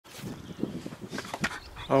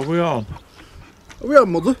Are we on? Are we on,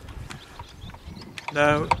 Mother?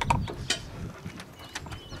 Now,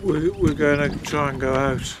 we're going to try and go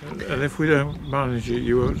out, and if we don't manage it,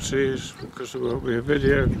 you won't see us because there won't be a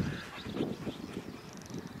video.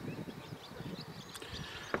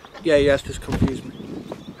 Yeah, yes, just confused me.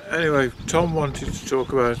 Anyway, Tom wanted to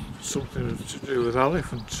talk about something to do with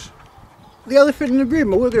elephants. The elephant in the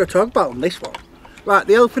room, we're going to talk about on this one. Right,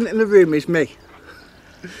 the elephant in the room is me.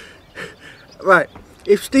 Right,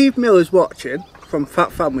 if Steve Miller's watching from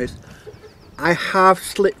Fat Families, I have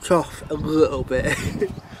slipped off a little bit.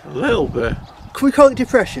 A little bit? Can we call it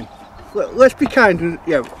depression? Let's be kind and,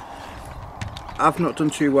 yeah. I've not done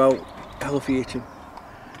too well healthy eating.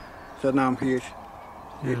 So now I'm huge.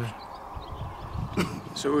 Yeah.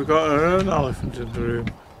 So we've got our own elephant in the room.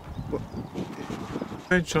 We're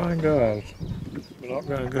going to try and go out. We're not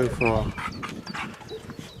going to go far.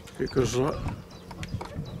 Because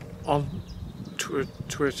on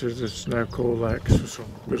Twitter, that's now called X for some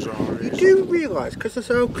bizarre reason. You do realise, because of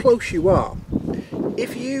how close you are,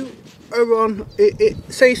 if you are on,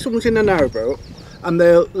 say someone's in a narrowboat and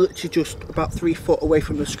they're literally just about 3 foot away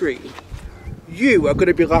from the screen, you are going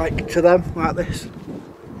to be like to them like this.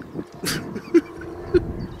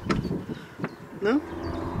 No?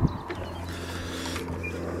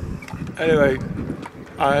 Anyway,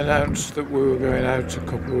 I announced that we were going out a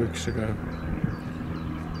couple of weeks ago.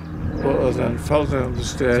 But I then fell down the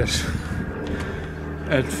stairs,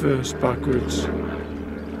 head first backwards.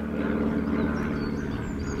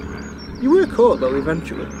 You were caught though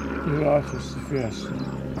eventually. You're right, yes.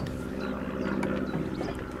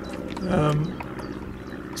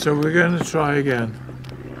 So we're going to try again.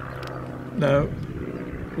 Now,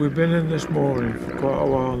 we've been in this mooring for quite a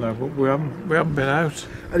while now, but we haven't been out.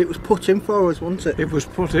 And it was put in for us, wasn't it? It was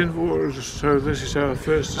put in for us, so this is our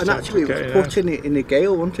first attempt. And actually, it was put in a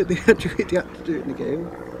gale, wasn't it? They had to do it in a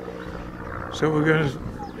gale. So we're going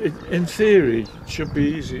to, in theory, it should be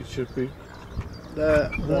easy. It should be.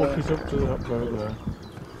 Walk it up to that boat there.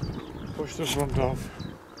 Push the front off.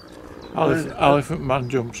 Elephant man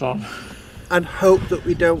jumps on. And hope that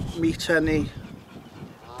we don't meet any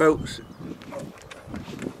boats.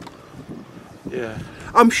 Yeah.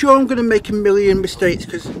 I'm sure I'm going to make a million mistakes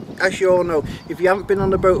because, as you all know, if you haven't been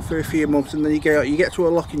on a boat for a few months and then you get to a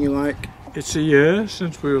lock and you're like... It's a year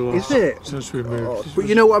since we were lost. Is it? Since we moved. Oh, but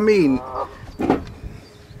you know what I mean?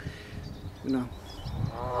 No.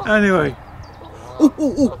 Anyway.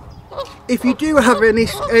 Ooh. If you do have any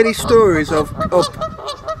stories of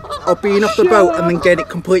being off the boat and then getting it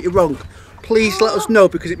completely wrong, please let us know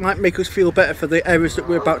because it might make us feel better for the errors that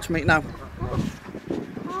we're about to make now.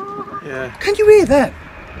 Yeah. Can you hear that?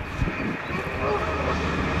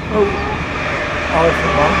 Oh,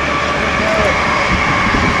 elephant man.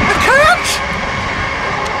 I can't!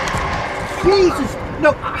 Jesus!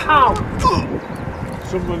 No, how?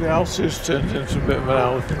 Somebody else has turned into a bit of an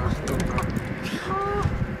elephant.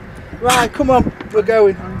 Right, come on, we're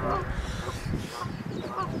going.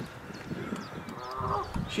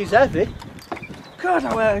 She's heavy. God,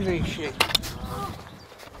 how heavy is she?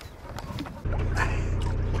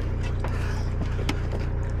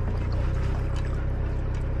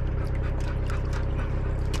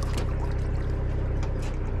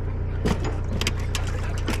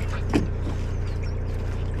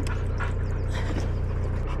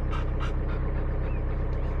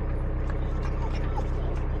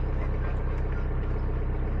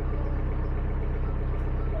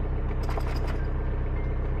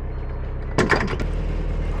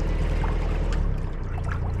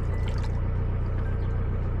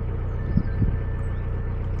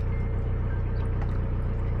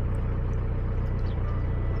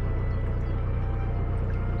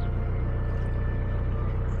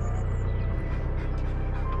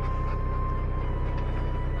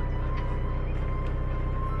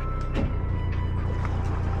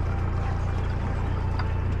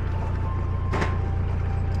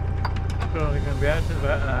 We're only going to be out in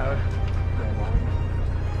about an hour.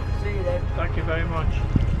 See you then. Thank you very much.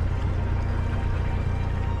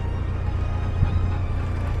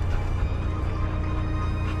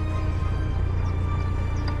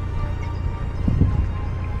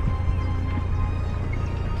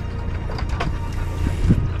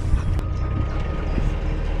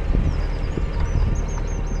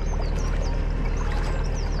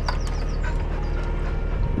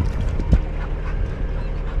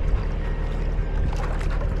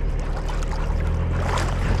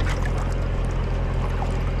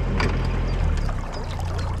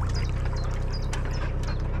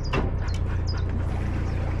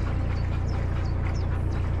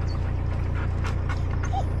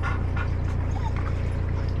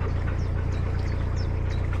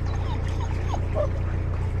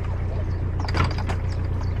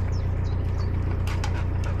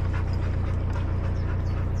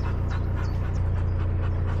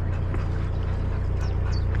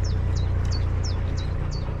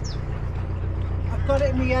 got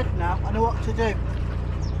it in my head now. I know what to do.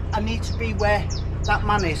 I need to be where that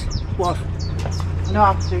man is. What? I know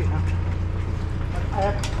how to do it now. I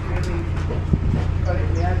have really got it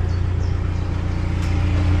in my head.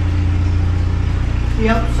 He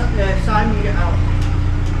helped Simon get out.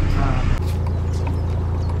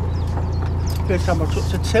 First time I took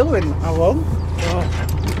the tiller in how long? Oh.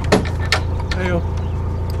 Hey up.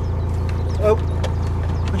 Oh,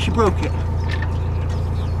 and she broke it.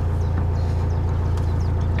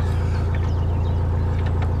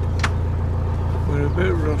 We're a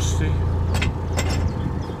bit rusty.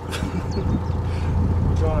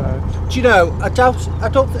 Do you know, I don't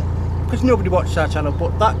think, because nobody watches our channel,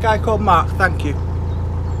 but that guy called Mark, thank you.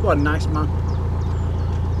 What a nice man.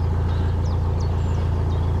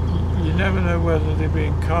 You never know whether they're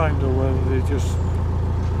being kind or whether they're just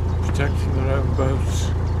protecting their own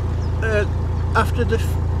boats. After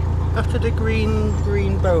the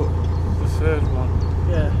green boat. The third one.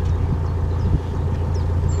 Yeah.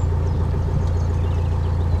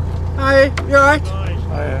 Hi, you alright? I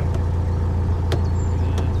am.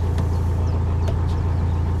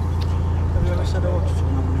 Have you ever said hello to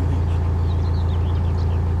someone on a beach?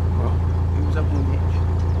 What? He was having a beach.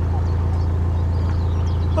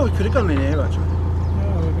 Oh, we could have gone in here actually.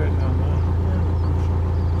 Yeah, we're going down there.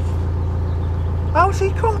 How's he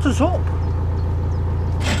caught us up?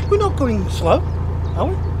 We're not going slow, are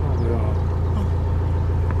we? Oh, we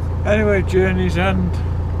are. Anyway, journey's end.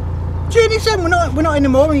 Journey's end, we're not in the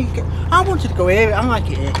morning. I wanted to go here, I like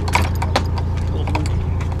it here.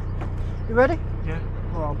 You ready? Yeah.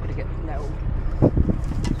 Oh, I'm gonna get nailed.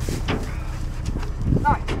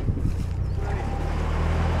 Right.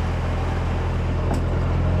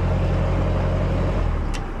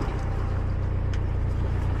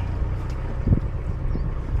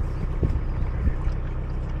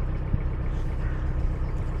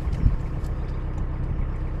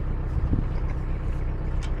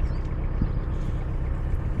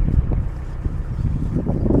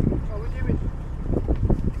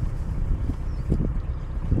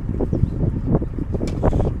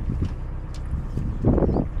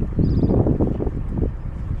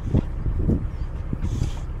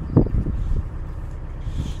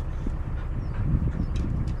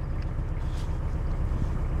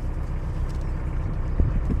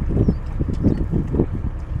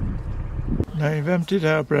 Now you've emptied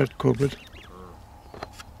our bread cupboard.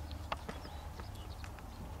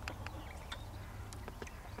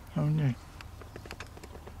 Haven't you?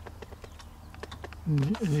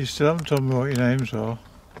 And you still haven't told me what your names are.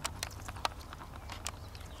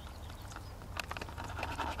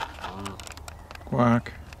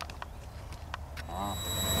 Quack.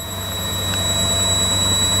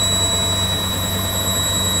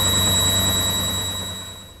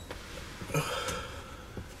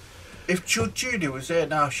 If Judge Judy was here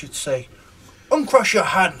now, she'd say, uncross your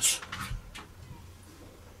hands.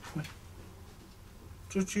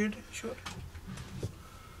 Judge Judy, should.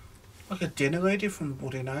 Like a dinner lady from the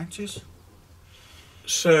bloody 90s.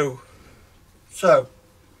 So,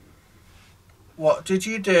 what did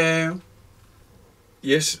you do?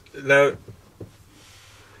 yes, now,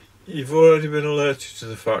 you've already been alerted to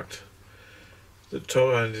the fact that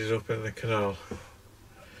Tom ended up in the canal.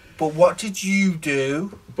 But what did you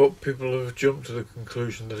do? But people have jumped to the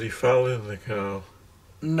conclusion that he fell in the canal.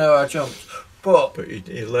 No, I jumped. But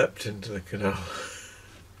he leapt into the canal.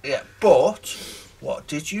 yeah, but what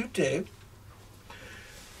did you do?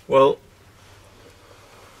 Well,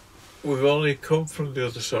 we've only come from the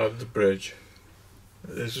other side of the bridge.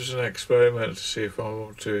 This was an experiment to see if I'm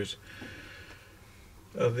up to it.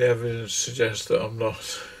 And the evidence suggests that I'm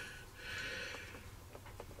not.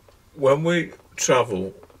 When we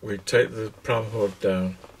travel, we take the pram hood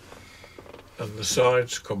down and the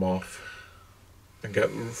sides come off and get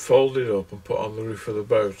folded up and put on the roof of the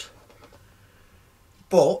boat.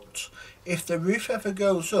 But if the roof ever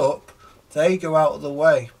goes up, they go out of the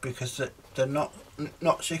way because they're not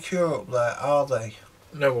secure up there, are they?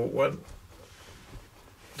 No, but when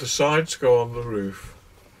the sides go on the roof,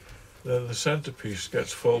 then the centrepiece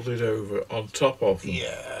gets folded over on top of them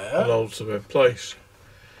and holds them in place.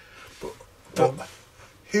 But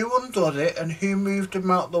who undone it and who moved them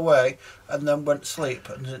out of the way and then went to sleep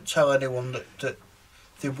and didn't tell anyone that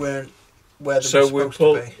they weren't where they were supposed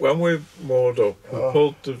to be? When we moored up, we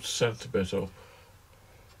pulled the centre bit up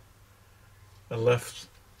and left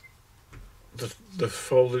the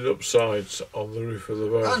folded up sides on the roof of the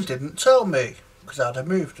boat. And didn't tell me because I'd have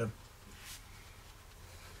moved them.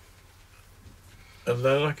 And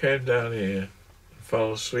then I came down here and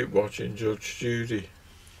fell asleep watching Judge Judy.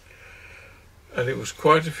 And it was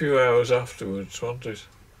quite a few hours afterwards, wasn't it?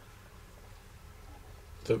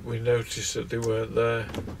 that we noticed that they weren't there.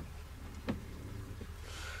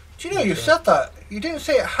 Do you know, you said that. You didn't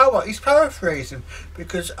say it how. He's paraphrasing,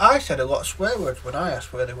 because I said a lot of swear words when I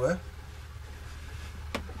asked where they were.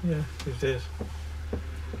 Yeah, he did.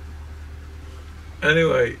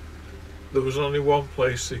 Anyway, there was only one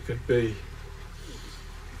place they could be,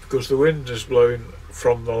 because the wind is blowing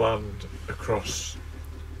from the land across,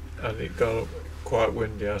 and it got quite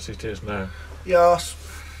windy as it is now. Yes.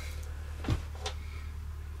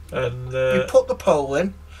 And we put the pole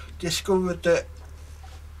in, discovered that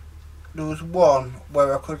there was one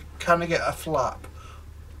where I could kind of get a flap,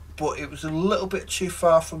 but it was a little bit too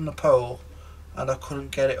far from the pole and I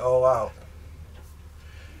couldn't get it all out.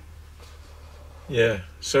 Yeah,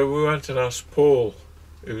 so we went and asked Paul,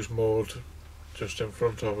 who's moored just in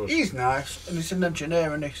front of us. He's nice, and he's an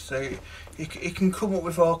engineer, and so he can come up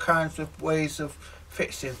with all kinds of ways of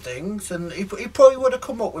fixing things, and he probably would have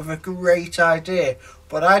come up with a great idea,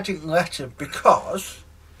 but I didn't let him because...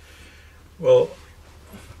 Well,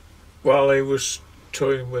 while he was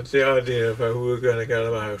toying with the idea of how we were going to get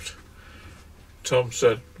him out, Tom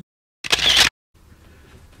said,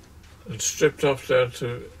 and stripped off down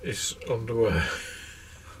to his underwear.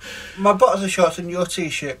 My bottoms are shorts and your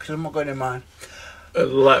t-shirt, because I'm not going in mine.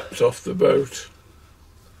 And leapt off the boat.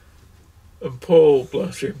 And Paul,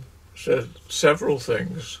 bless him, said several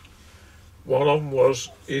things. One of them was,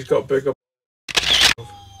 he's got bigger...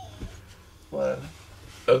 Well...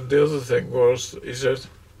 And the other thing was, he said,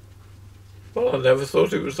 well, I never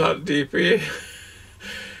thought it was that deep here.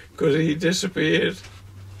 Because he disappeared.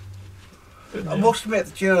 I must admit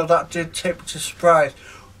that, you know, that did take me to surprise.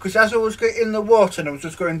 Because as I was getting in the water and I was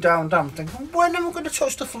just going down, thinking, when am I going to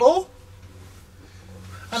touch the floor?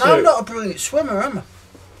 And so, I'm not a brilliant swimmer, am I?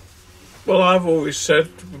 Well, I've always said,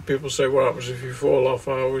 when people say, what happens if you fall off,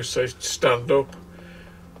 I always say, stand up.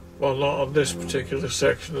 Well, not on this particular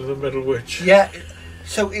section of the Middle Witch. Yeah,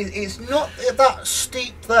 so it's not that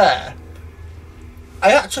steep there. I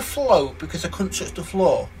had to float because I couldn't touch the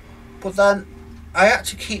floor. But then I had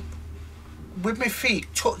to keep with my feet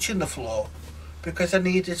touching the floor because I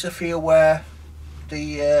needed to feel where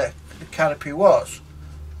the canopy was.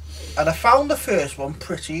 And I found the first one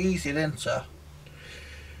pretty easy, didn't I?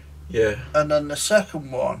 Yeah. And then the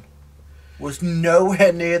second one was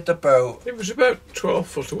nowhere near the boat. It was about 12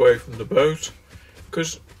 foot away from the boat,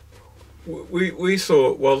 because we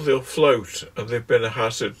thought, well, they'll float and they've been a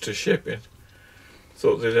hazard to shipping.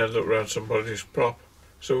 Thought they'd end up around somebody's prop.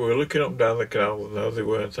 So we were looking up and down the canal, and no, they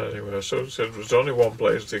weren't anywhere. So we said there's only one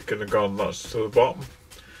place they could have gone, that's to the bottom.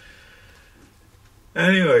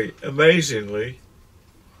 Anyway, amazingly,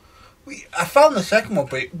 I found the second one,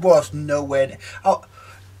 but it was nowhere near.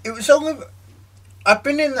 It was only... I've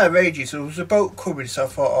been in there ages. There was a boat coming, so I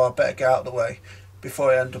thought, oh, I better get out of the way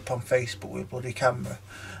before I end up on Facebook with a bloody camera.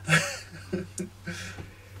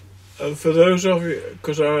 And for those of you,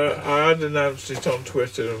 because I had announced it on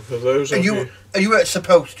Twitter, and for those of you... Are you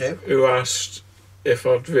supposed to? Who asked if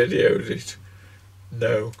I'd videoed it,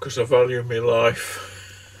 no, because I value my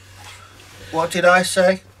life. What did I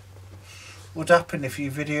say would happen if you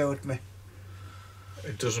videoed me?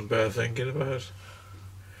 It doesn't bear thinking about.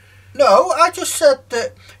 No, I just said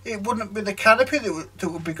that it wouldn't be the canopy that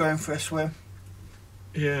would be going for a swim.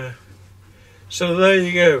 Yeah. So there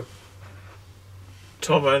you go.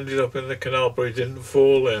 Tom ended up in the canal, but he didn't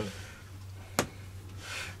fall in.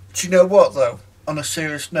 Do you know what, though? On a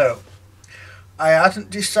serious note, I hadn't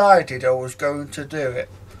decided I was going to do it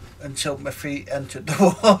until my feet entered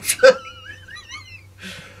the water.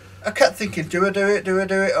 I kept thinking, do I do it?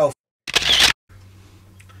 Oh,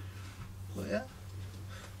 well, yeah.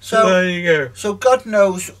 So there you go. So God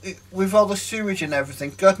knows, with all the sewage and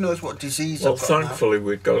everything, God knows what disease I've got now. Well, thankfully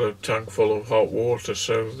we'd got a tank full of hot water,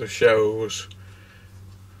 so the shower was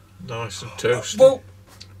nice and toasty. Well,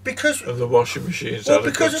 because... And the washing machines Well,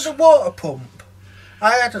 because of the water pump.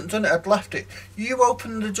 I hadn't done it, I'd left it. You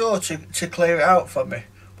opened the door to clear it out for me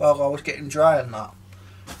while I was getting dry and that.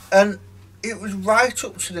 And it was right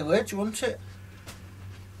up to the lid, wasn't it?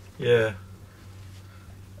 Yeah.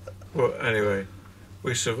 Well, anyway,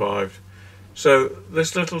 we survived. So,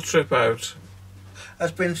 this little trip out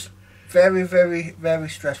has been very, very, very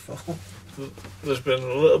stressful. There's been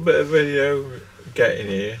a little bit of video getting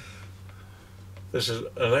here. This is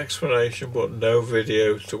an explanation, but no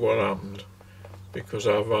video to what happened, because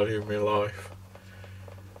I value my life.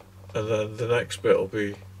 And then the next bit will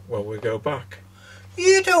be when we go back.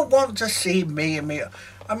 You don't want to see me and me.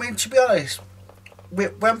 I mean, to be honest,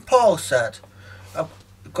 when Paul said I've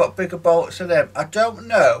got bigger boats than them, I don't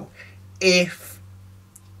know if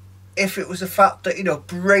it was the fact that, you know,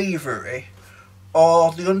 bravery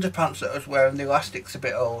or the underpants that I was wearing, the elastic's a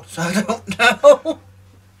bit old, so I don't know.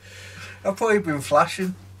 I've probably been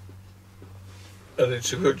flashing. And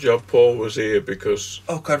it's a good job Paul was here because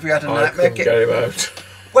Oh God, we had a I nightmare. couldn't get him out.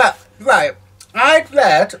 Well, right, I'd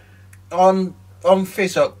read on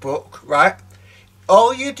Fizzock book, right,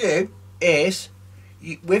 all you do is,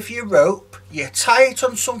 with your rope, you tie it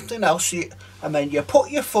on something else, and then you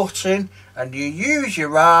put your foot in, and you use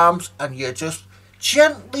your arms, and you just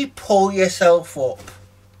gently pull yourself up.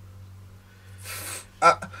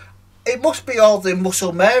 It must be all the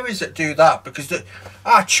muscle Marys that do that, because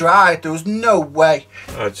I tried, there was no way.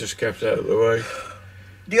 I just kept out of the way.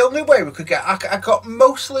 The only way we could get, I got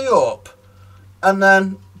mostly up, and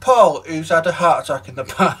then Paul, who's had a heart attack in the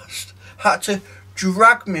past, had to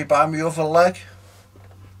drag me by my other leg.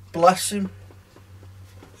 Bless him.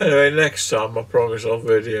 Anyway, next time I promise I'll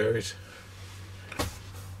video it.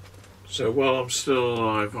 So while I'm still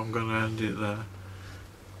alive, I'm going to end it there.